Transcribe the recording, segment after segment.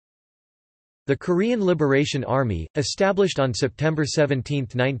The Korean Liberation Army, established on September 17,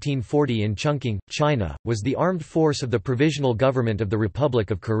 1940 in Chungking, China, was the armed force of the Provisional Government of the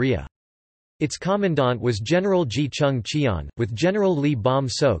Republic of Korea. Its commandant was General Ji Chung-cheon, with General Lee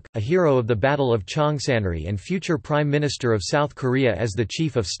Bom-sok, a hero of the Battle of Chongsanri and future Prime Minister of South Korea, as the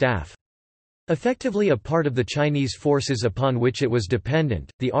Chief of Staff. Effectively a part of the Chinese forces upon which it was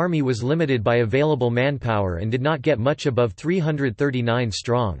dependent, the army was limited by available manpower and did not get much above 339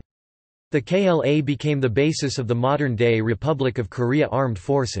 strong. The KLA became the basis of the modern-day Republic of Korea Armed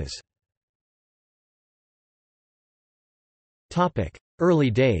Forces. Early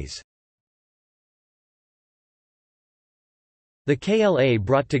days. The KLA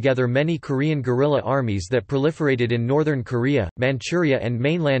brought together many Korean guerrilla armies that proliferated in northern Korea, Manchuria and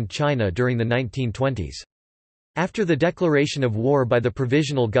mainland China during the 1920s. After the declaration of war by the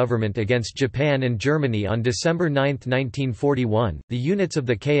Provisional Government against Japan and Germany on December 9, 1941, the units of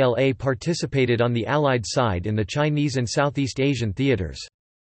the KLA participated on the Allied side in the Chinese and Southeast Asian theaters.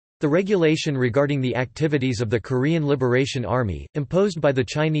 The regulation regarding the activities of the Korean Liberation Army, imposed by the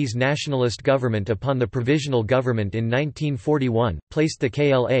Chinese nationalist government upon the Provisional Government in 1941, placed the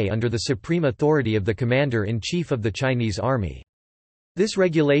KLA under the supreme authority of the Commander-in-Chief of the Chinese Army. This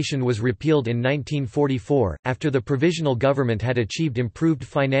regulation was repealed in 1944, after the Provisional Government had achieved improved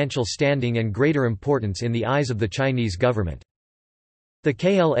financial standing and greater importance in the eyes of the Chinese government. The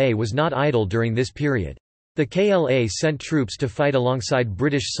KLA was not idle during this period. The KLA sent troops to fight alongside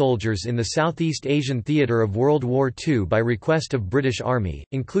British soldiers in the Southeast Asian theatre of World War II by request of British Army,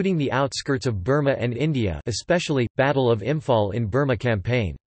 including the outskirts of Burma and India, especially Battle of Imphal in Burma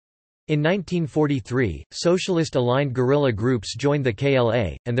campaign. In 1943, socialist-aligned guerrilla groups joined the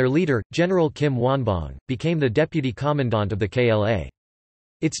KLA, and their leader, General Kim Wonbong, became the deputy commandant of the KLA.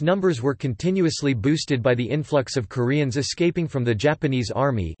 Its numbers were continuously boosted by the influx of Koreans escaping from the Japanese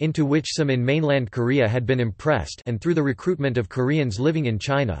army, into which some in mainland Korea had been impressed, and through the recruitment of Koreans living in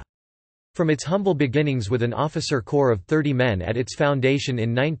China. From its humble beginnings with an officer corps of 30 men at its foundation in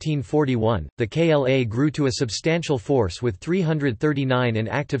 1941, the KLA grew to a substantial force with 339 in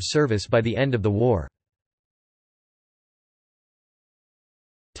active service by the end of the war.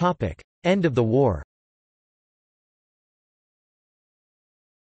 End of the war.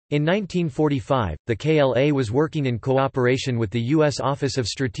 In 1945, the KLA was working in cooperation with the U.S. Office of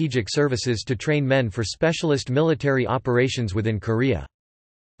Strategic Services to train men for specialist military operations within Korea.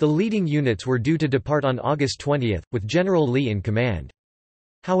 The leading units were due to depart on August 20, with General Lee in command.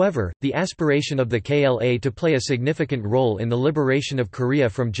 However, the aspiration of the KLA to play a significant role in the liberation of Korea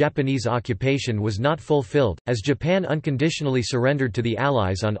from Japanese occupation was not fulfilled, as Japan unconditionally surrendered to the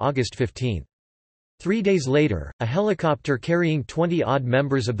Allies on August 15. 3 days later, a helicopter carrying 20-odd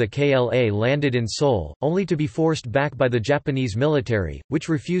members of the KLA landed in Seoul, only to be forced back by the Japanese military, which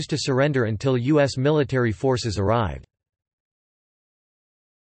refused to surrender until U.S. military forces arrived.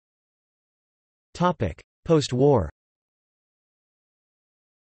 Post-war.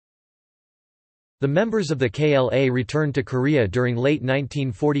 The members of the KLA returned to Korea during late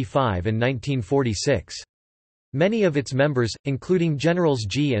 1945 and 1946. Many of its members, including Generals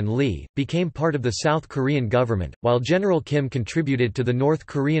Ji and Lee, became part of the South Korean government, while General Kim contributed to the North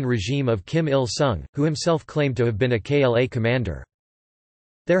Korean regime of Kim Il-sung, who himself claimed to have been a KLA commander.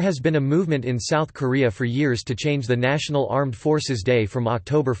 There has been a movement in South Korea for years to change the National Armed Forces Day from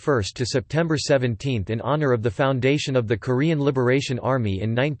October 1 to September 17 in honor of the foundation of the Korean Liberation Army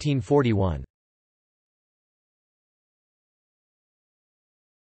in 1941.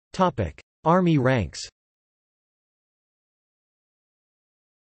 Army ranks.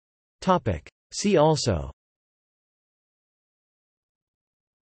 See also: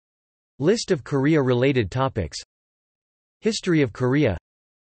 List of Korea-related topics, History of Korea,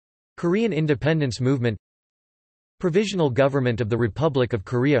 Korean independence movement, Provisional Government of the Republic of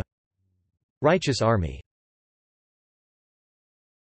Korea, Righteous Army.